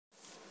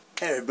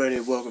Hey everybody,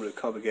 and welcome to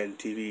Comicgeddon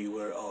TV,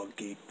 where all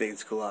geek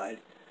things collide.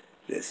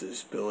 This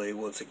is Billy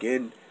once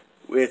again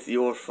with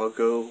your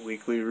Funko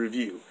Weekly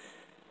Review.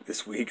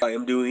 This week I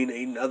am doing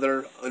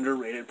another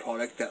underrated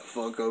product that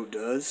Funko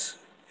does,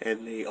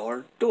 and they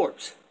are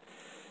Dorbz.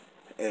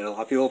 And a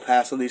lot of people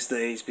pass on these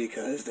things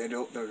because they're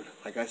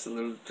like I said,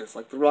 they're just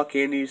like the rock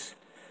candies.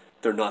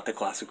 They're not the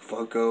classic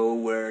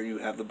Funko where you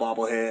have the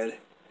bobblehead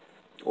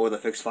or the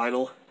fixed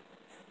vinyl.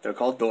 They're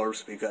called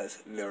Dorbz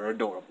because they're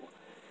adorable.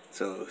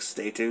 So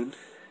stay tuned,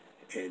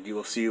 and you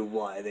will see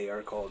why they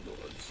are called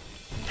Dorbz.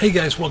 Hey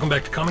guys, welcome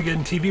back to Comicgeddon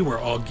TV, where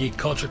all geek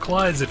culture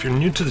collides. If you're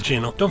new to the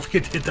channel, don't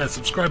forget to hit that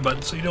subscribe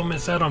button so you don't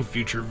miss out on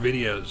future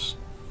videos.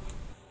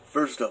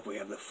 First up, we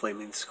have the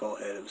Flaming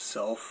Skullhead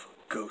himself,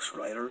 Ghost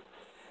Rider.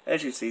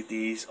 As you see,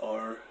 these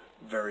are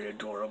very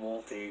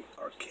adorable. They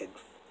are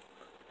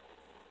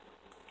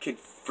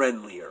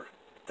kid-friendlier.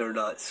 They're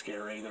not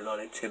scary, they're not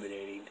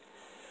intimidating.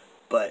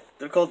 But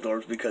they're called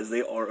Dorbz because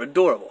they are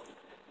adorable.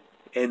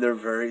 And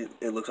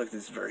it looks like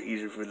it's very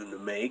easy for them to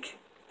make.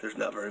 There's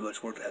not very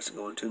much work that has to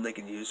go into them. They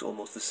can use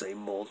almost the same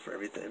mold for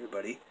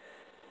everybody.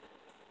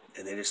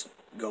 And they just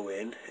go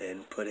in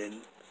and put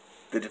in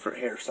the different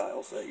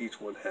hairstyles that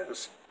each one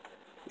has,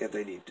 if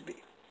they need to be.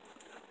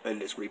 And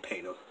just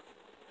repaint them.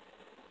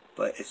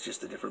 But it's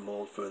just a different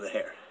mold for the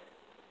hair.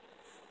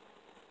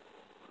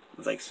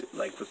 It's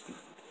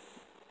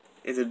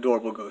it's an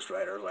adorable Ghost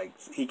Rider. Like,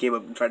 he came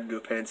up and tried to do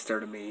a pen stare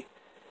to me.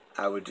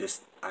 I'd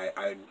just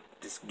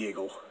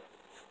giggle.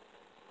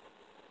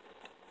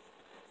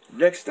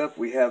 Next up,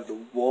 we have the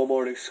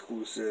Walmart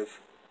exclusive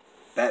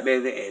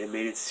Batman the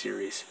Animated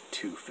Series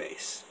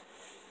Two-Face.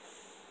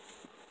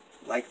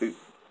 Like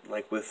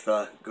with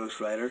Ghost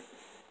Rider,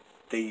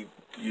 they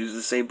used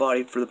the same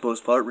body for the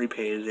most part,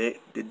 repainted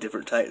it, did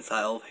different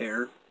style of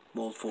hair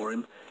mold for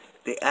him.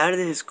 They added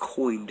his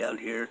coin down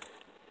here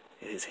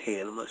in his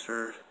hand. I'm not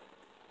sure.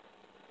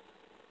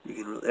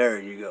 There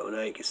you go.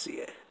 Now you can see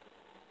it.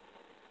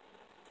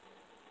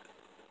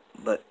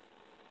 But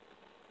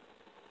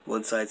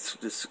one side's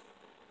just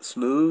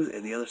smooth,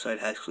 and the other side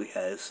actually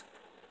has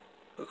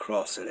a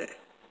cross in it,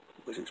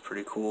 which is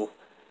pretty cool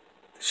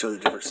to show the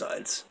different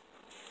sides.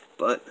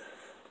 But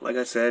like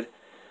I said,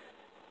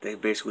 they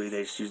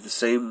just use the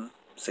same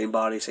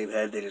body, same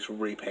head. They just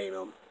repaint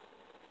them,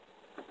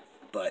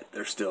 but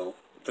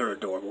they're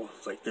adorable.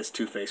 It's like, this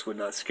Two-Face would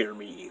not scare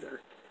me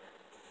either.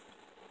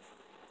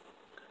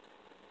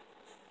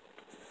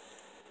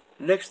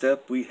 Next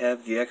up, we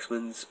have the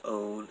X-Men's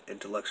own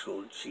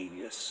intellectual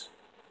genius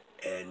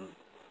and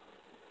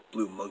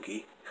blue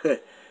monkey,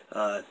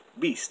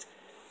 Beast.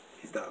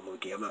 He's not a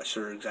monkey. I'm not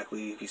sure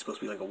exactly if he's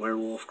supposed to be like a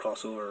werewolf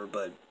crossover,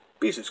 but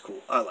Beast is cool.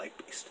 I like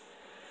Beast.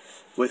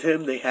 With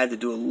him, they had to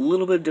do a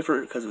little bit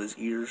different because of his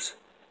ears.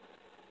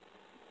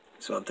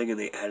 So I'm thinking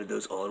they added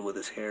those on with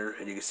his hair,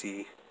 and you can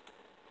see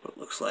what it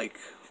looks like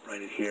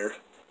right in here.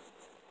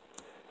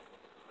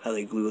 How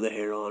they glue the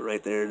hair on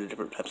right there in the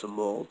different types of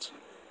molds.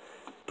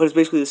 But it's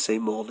basically the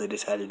same mold, they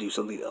just had to do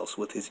something else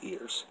with his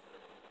ears.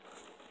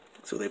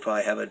 So they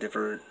probably have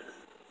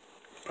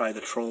probably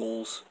the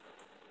trolls,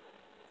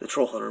 the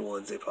Troll Hunter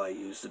ones, they probably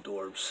use the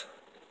Dorbz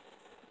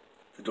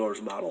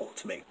model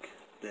to make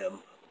them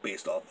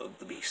based off of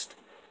the Beast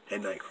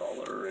and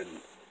Nightcrawler,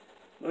 and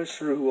I'm not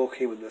sure who all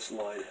came in this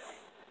line.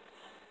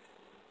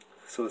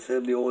 So with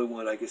him, the only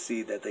one I could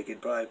see that they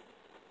could probably,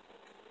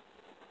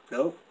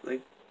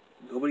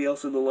 nobody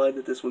else in the line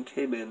that this one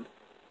came in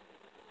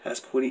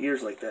has pointy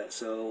ears like that,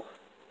 so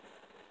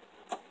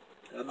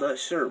I'm not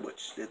sure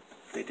if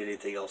they did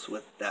anything else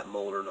with that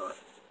mold or not.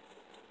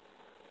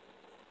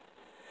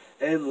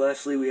 And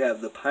lastly, we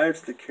have the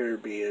Pirates of the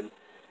Caribbean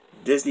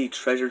Disney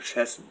Treasure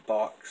Chest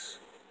Box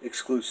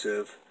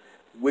exclusive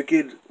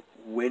Wicked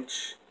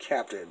Wench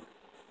Captain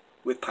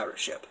with pirate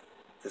ship.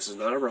 This is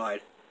not a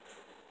ride.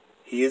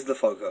 He is the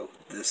Funko.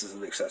 This is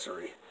an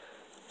accessory.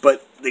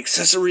 But the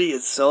accessory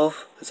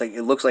itself,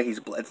 it looks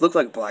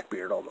like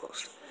Blackbeard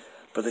almost.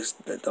 But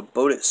the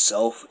boat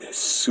itself is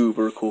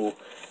super cool.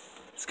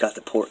 It's got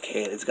the port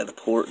cannon. It's got the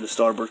port and the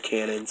starboard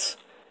cannons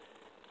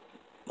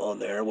on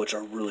there, which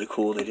are really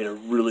cool. They did a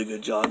really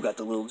good job. Got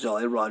the little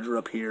Jolly Roger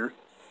up here.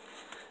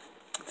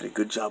 Did a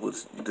good job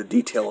with the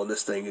detail on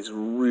this thing. Is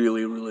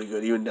really, really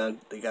good. Even down,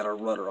 they got a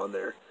rudder on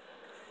there,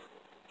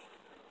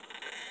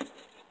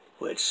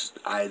 which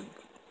I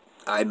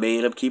may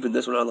end up keeping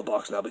this one out of the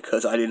box now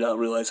because I did not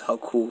realize how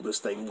cool this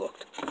thing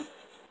looked.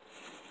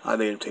 I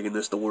may have taken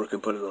this to work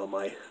and put it on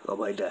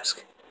my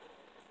desk.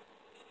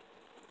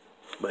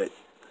 But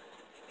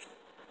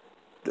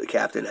the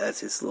captain has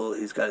he's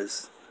got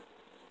his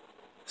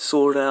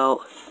sword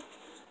out.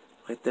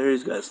 Right there,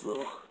 he's got his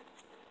little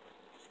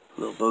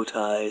bow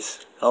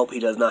ties. Oh, he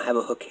does not have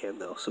a hook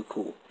hand though, so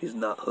cool. He's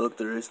not hooked.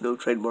 There is no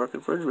trademark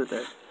infringement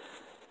there.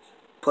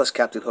 Plus,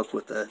 Captain Hook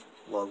with the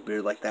long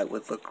beard like that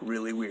would look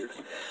really weird.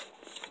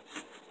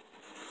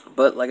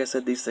 But like I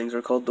said, these things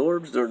are called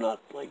Dorbz. They're not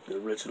like the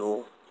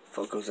original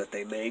Funkos that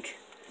they make,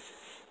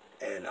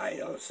 and I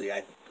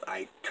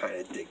kind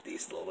of dig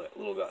these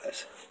little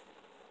guys.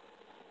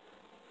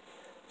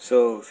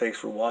 So thanks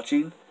for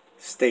watching.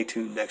 Stay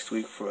tuned next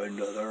week for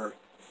another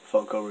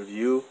Funko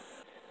review.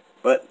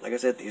 But, like I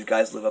said, these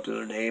guys live up to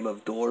their name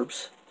of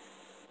Dorbz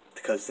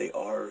because they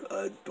are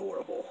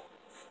adorable.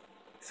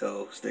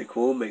 So, stay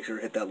cool. Make sure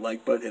to hit that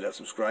like button, hit that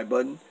subscribe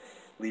button.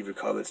 Leave your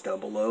comments down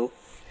below,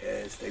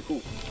 and stay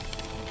cool.